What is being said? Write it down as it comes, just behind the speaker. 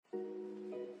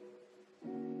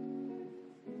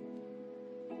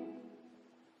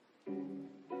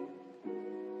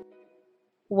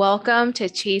Welcome to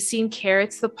Chasing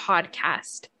Carrots, the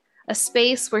podcast, a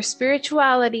space where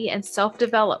spirituality and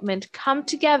self-development come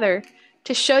together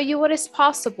to show you what is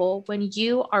possible when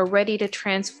you are ready to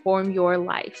transform your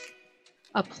life.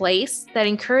 A place that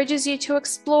encourages you to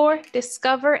explore,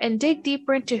 discover, and dig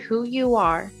deeper into who you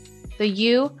are. The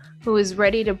you who is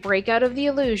ready to break out of the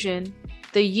illusion,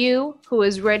 the you who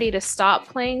is ready to stop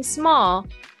playing small,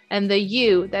 and the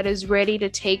you that is ready to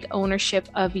take ownership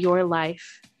of your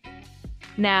life.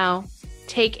 Now,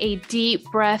 take a deep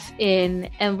breath in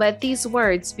and let these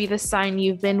words be the sign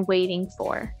you've been waiting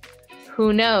for.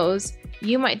 Who knows,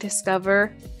 you might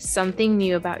discover something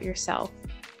new about yourself.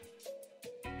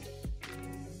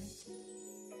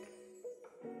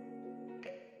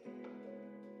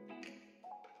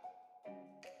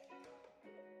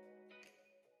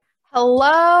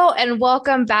 Hello, and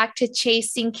welcome back to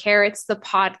Chasing Carrots, the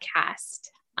podcast.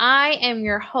 I am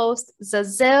your host,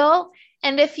 Zazil.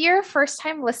 And if you're a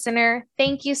first-time listener,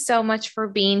 thank you so much for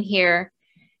being here.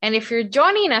 And if you're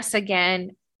joining us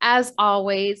again, as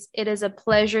always, it is a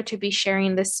pleasure to be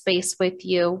sharing this space with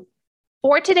you.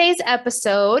 For today's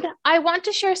episode, I want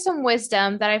to share some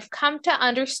wisdom that I've come to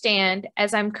understand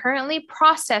as I'm currently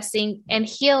processing and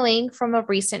healing from a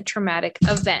recent traumatic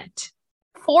event.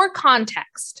 For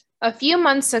context, a few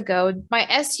months ago, my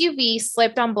SUV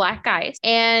slipped on black ice,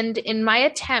 and in my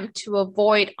attempt to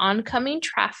avoid oncoming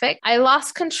traffic, I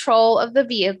lost control of the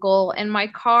vehicle and my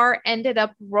car ended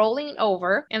up rolling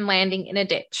over and landing in a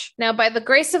ditch. Now, by the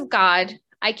grace of God,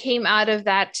 I came out of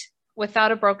that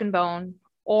without a broken bone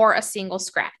or a single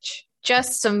scratch,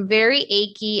 just some very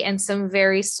achy and some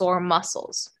very sore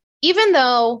muscles. Even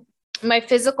though my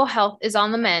physical health is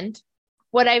on the mend,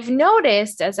 what I've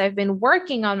noticed as I've been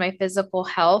working on my physical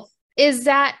health is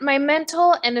that my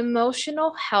mental and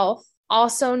emotional health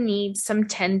also needs some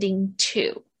tending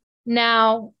too.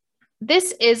 Now,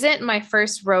 this isn't my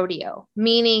first rodeo,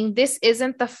 meaning this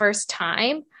isn't the first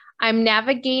time I'm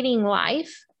navigating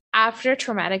life after a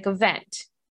traumatic event.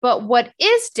 But what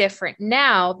is different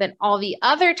now than all the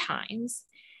other times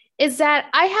is that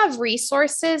I have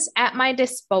resources at my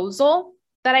disposal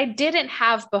that I didn't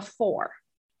have before.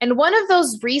 And one of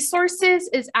those resources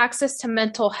is access to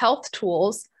mental health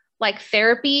tools like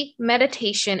therapy,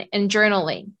 meditation, and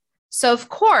journaling. So of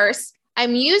course,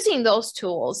 I'm using those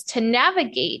tools to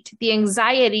navigate the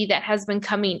anxiety that has been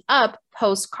coming up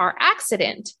post-car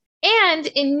accident. And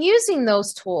in using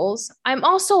those tools, I'm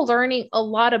also learning a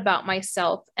lot about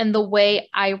myself and the way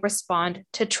I respond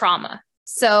to trauma.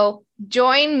 So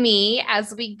join me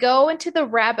as we go into the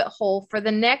rabbit hole for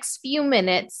the next few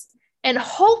minutes. And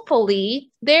hopefully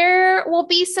there will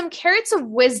be some carrots of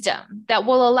wisdom that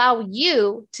will allow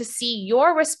you to see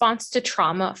your response to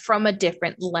trauma from a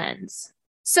different lens.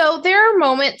 So there are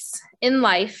moments in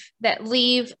life that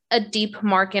leave a deep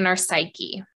mark in our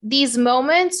psyche. These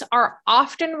moments are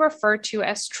often referred to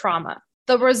as trauma.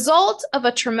 The result of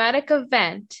a traumatic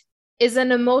event is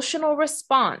an emotional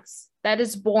response that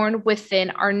is born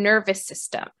within our nervous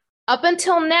system. Up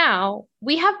until now,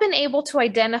 we have been able to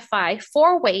identify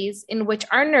 4 ways in which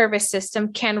our nervous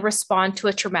system can respond to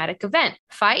a traumatic event: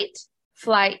 fight,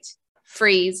 flight,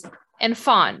 freeze, and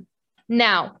fawn.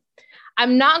 Now,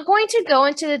 I'm not going to go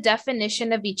into the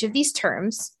definition of each of these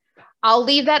terms. I'll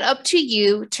leave that up to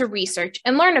you to research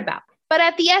and learn about. But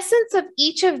at the essence of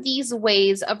each of these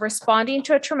ways of responding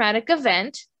to a traumatic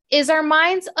event is our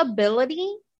mind's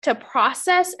ability to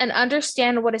process and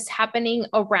understand what is happening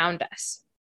around us.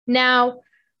 Now,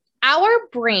 our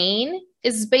brain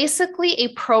is basically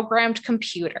a programmed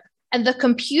computer, and the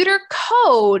computer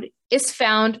code is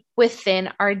found within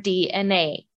our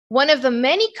DNA. One of the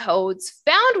many codes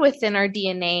found within our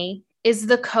DNA is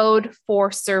the code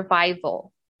for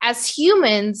survival. As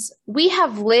humans, we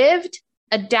have lived,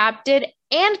 adapted,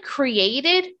 and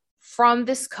created from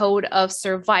this code of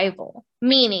survival,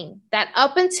 meaning that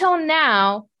up until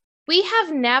now, we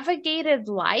have navigated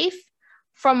life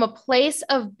from a place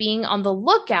of being on the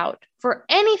lookout for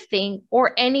anything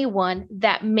or anyone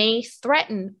that may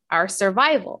threaten our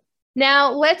survival.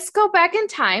 Now, let's go back in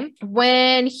time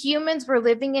when humans were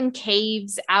living in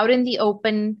caves, out in the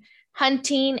open,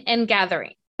 hunting and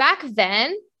gathering. Back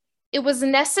then, it was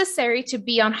necessary to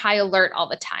be on high alert all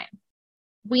the time.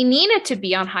 We needed to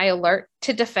be on high alert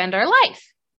to defend our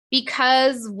life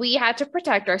because we had to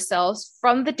protect ourselves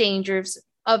from the dangers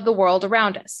of the world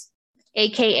around us,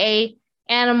 aka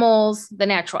animals, the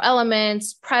natural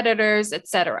elements, predators,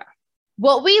 etc.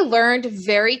 What we learned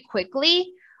very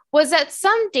quickly was that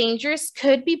some dangers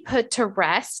could be put to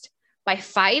rest by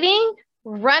fighting,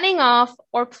 running off,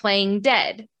 or playing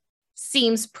dead.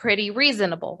 Seems pretty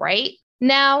reasonable, right?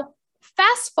 Now,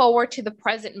 fast forward to the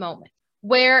present moment,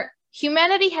 where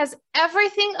Humanity has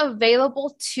everything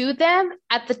available to them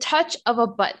at the touch of a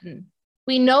button.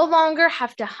 We no longer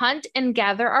have to hunt and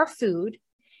gather our food,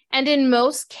 and in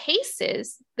most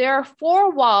cases, there are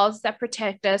four walls that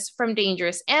protect us from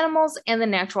dangerous animals and the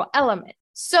natural element.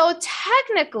 So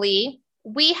technically,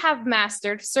 we have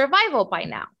mastered survival by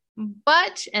now.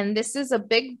 But, and this is a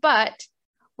big but,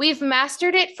 we've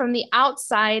mastered it from the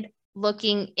outside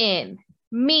looking in,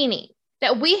 meaning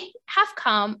that we have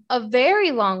come a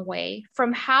very long way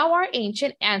from how our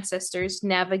ancient ancestors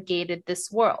navigated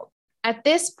this world. At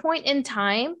this point in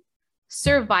time,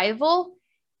 survival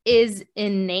is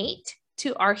innate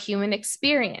to our human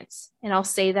experience. And I'll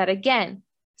say that again.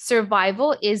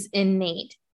 Survival is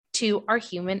innate to our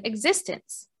human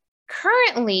existence.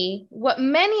 Currently, what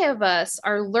many of us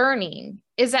are learning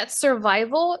is that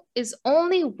survival is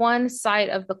only one side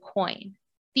of the coin.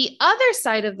 The other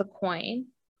side of the coin,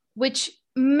 which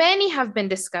many have been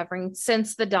discovering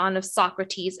since the dawn of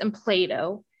Socrates and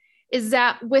Plato, is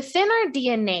that within our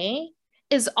DNA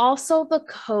is also the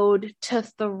code to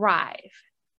thrive.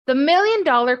 The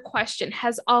million-dollar question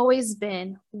has always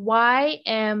been, why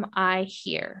am I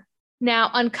here? Now,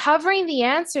 uncovering the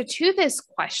answer to this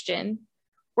question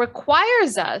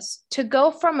requires us to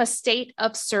go from a state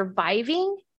of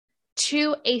surviving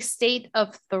to a state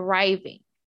of thriving.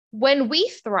 When we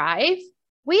thrive,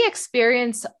 we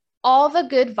experience all the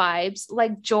good vibes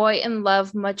like joy and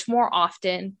love much more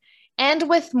often and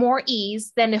with more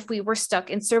ease than if we were stuck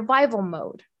in survival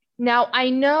mode. Now, I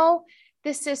know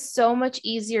this is so much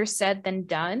easier said than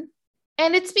done,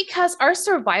 and it's because our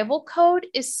survival code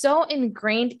is so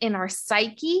ingrained in our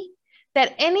psyche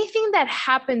that anything that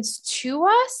happens to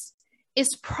us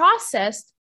is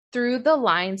processed through the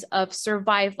lines of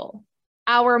survival.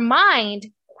 Our mind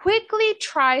quickly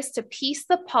tries to piece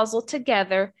the puzzle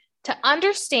together to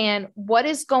understand what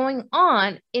is going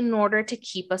on in order to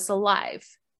keep us alive.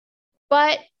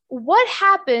 But what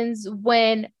happens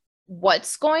when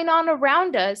what's going on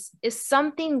around us is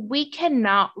something we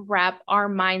cannot wrap our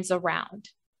minds around?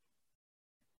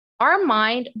 Our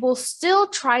mind will still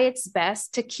try its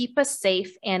best to keep us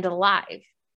safe and alive,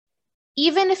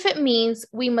 even if it means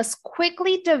we must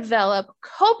quickly develop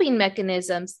coping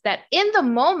mechanisms that in the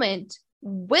moment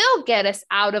will get us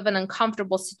out of an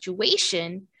uncomfortable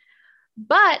situation,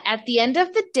 but at the end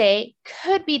of the day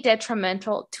could be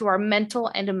detrimental to our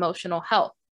mental and emotional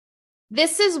health.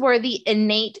 This is where the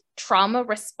innate trauma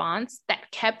response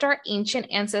that kept our ancient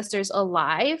ancestors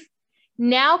alive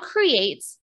now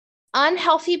creates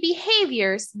unhealthy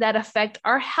behaviors that affect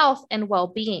our health and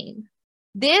well-being.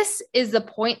 This is the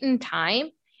point in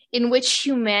time in which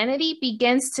humanity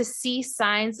begins to see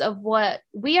signs of what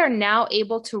we are now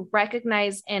able to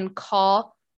recognize and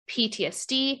call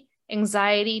PTSD,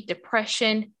 anxiety,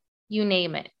 depression, you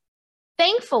name it.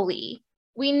 Thankfully,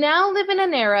 we now live in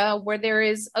an era where there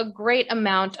is a great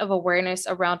amount of awareness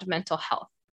around mental health.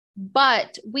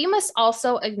 But we must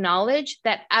also acknowledge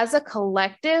that as a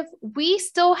collective, we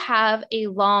still have a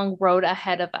long road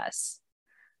ahead of us.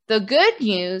 The good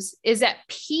news is that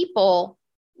people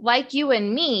like you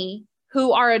and me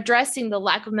who are addressing the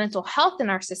lack of mental health in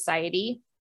our society,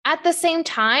 at the same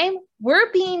time,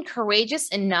 we're being courageous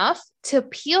enough to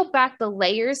peel back the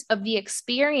layers of the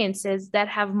experiences that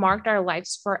have marked our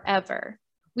lives forever.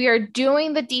 We are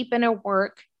doing the deep inner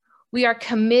work. We are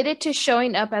committed to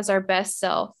showing up as our best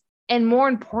self. And more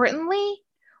importantly,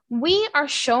 we are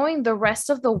showing the rest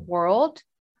of the world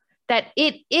that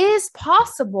it is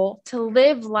possible to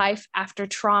live life after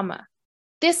trauma.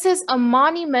 This is a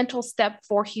monumental step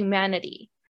for humanity.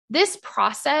 This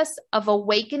process of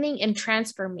awakening and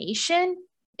transformation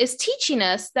is teaching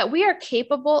us that we are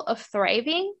capable of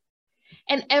thriving,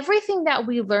 and everything that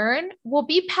we learn will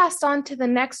be passed on to the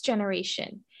next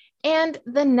generation, and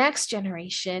the next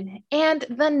generation, and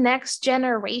the next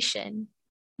generation.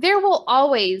 There will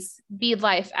always be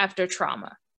life after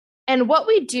trauma. And what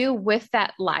we do with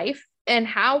that life and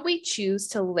how we choose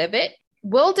to live it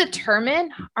will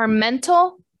determine our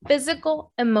mental,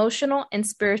 physical, emotional, and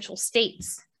spiritual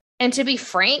states. And to be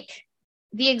frank,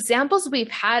 the examples we've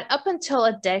had up until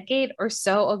a decade or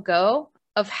so ago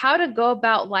of how to go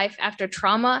about life after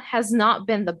trauma has not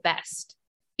been the best.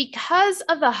 Because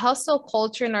of the hustle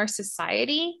culture in our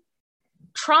society,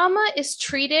 trauma is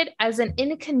treated as an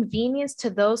inconvenience to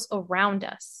those around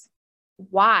us.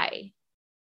 Why?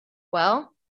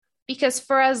 Well, because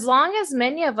for as long as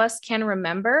many of us can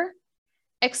remember,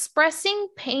 expressing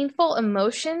painful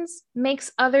emotions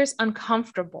makes others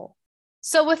uncomfortable.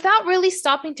 So without really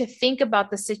stopping to think about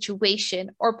the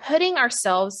situation or putting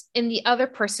ourselves in the other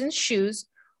person's shoes,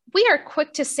 we are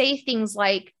quick to say things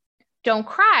like, "Don't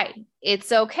cry,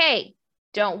 it's okay."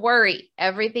 Don't worry,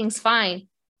 everything's fine.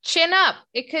 Chin up,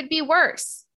 it could be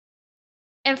worse.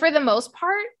 And for the most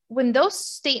part, when those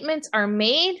statements are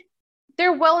made,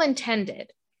 they're well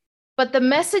intended. But the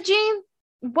messaging,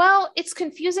 well, it's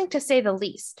confusing to say the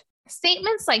least.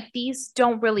 Statements like these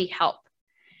don't really help,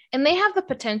 and they have the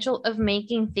potential of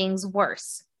making things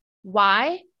worse.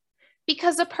 Why?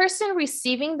 Because the person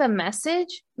receiving the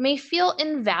message may feel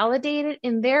invalidated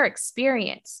in their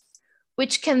experience,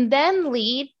 which can then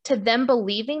lead to them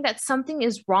believing that something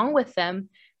is wrong with them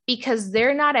because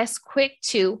they're not as quick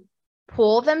to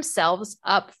pull themselves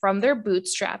up from their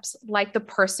bootstraps like the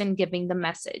person giving the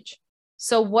message.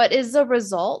 So what is the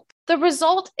result? The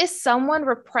result is someone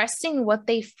repressing what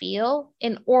they feel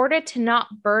in order to not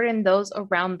burden those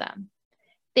around them.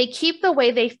 They keep the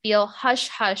way they feel hush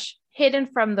hush, hidden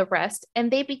from the rest, and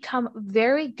they become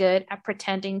very good at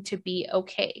pretending to be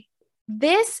okay.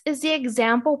 This is the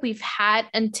example we've had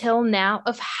until now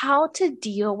of how to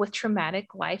deal with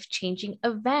traumatic life-changing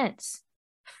events.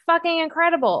 Fucking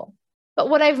incredible. But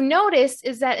what I've noticed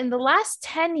is that in the last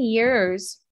 10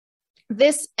 years,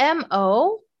 this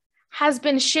MO has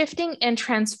been shifting and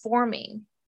transforming.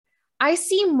 I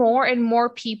see more and more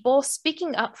people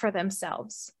speaking up for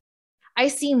themselves. I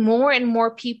see more and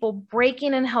more people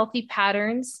breaking unhealthy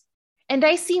patterns. And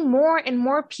I see more and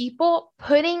more people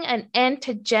putting an end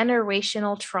to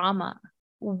generational trauma.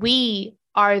 We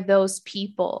are those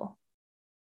people.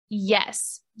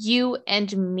 Yes, you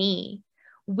and me.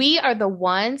 We are the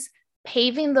ones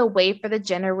paving the way for the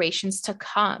generations to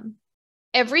come.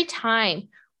 Every time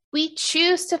we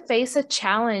choose to face a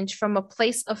challenge from a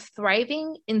place of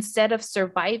thriving instead of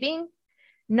surviving,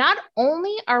 not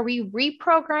only are we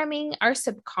reprogramming our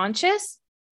subconscious,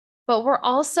 but we're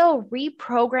also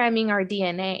reprogramming our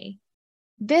DNA.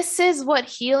 This is what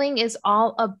healing is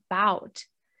all about.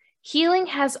 Healing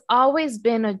has always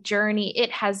been a journey.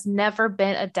 It has never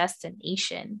been a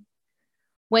destination.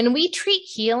 When we treat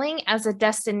healing as a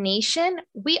destination,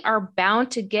 we are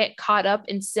bound to get caught up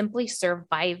in simply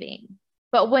surviving.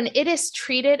 But when it is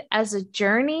treated as a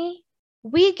journey,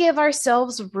 we give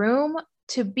ourselves room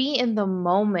to be in the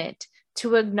moment,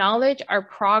 to acknowledge our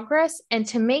progress, and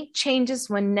to make changes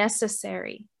when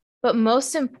necessary. But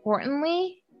most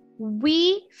importantly,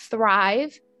 we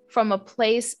thrive from a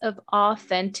place of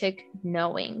authentic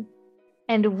knowing.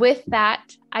 And with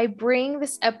that, I bring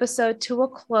this episode to a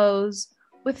close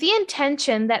with the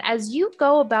intention that as you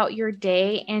go about your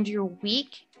day and your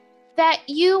week, that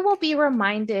you will be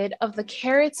reminded of the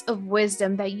carrots of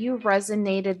wisdom that you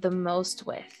resonated the most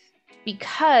with,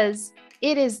 because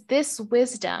it is this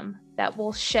wisdom that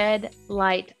will shed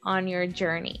light on your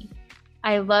journey.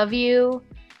 I love you.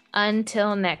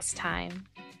 Until next time.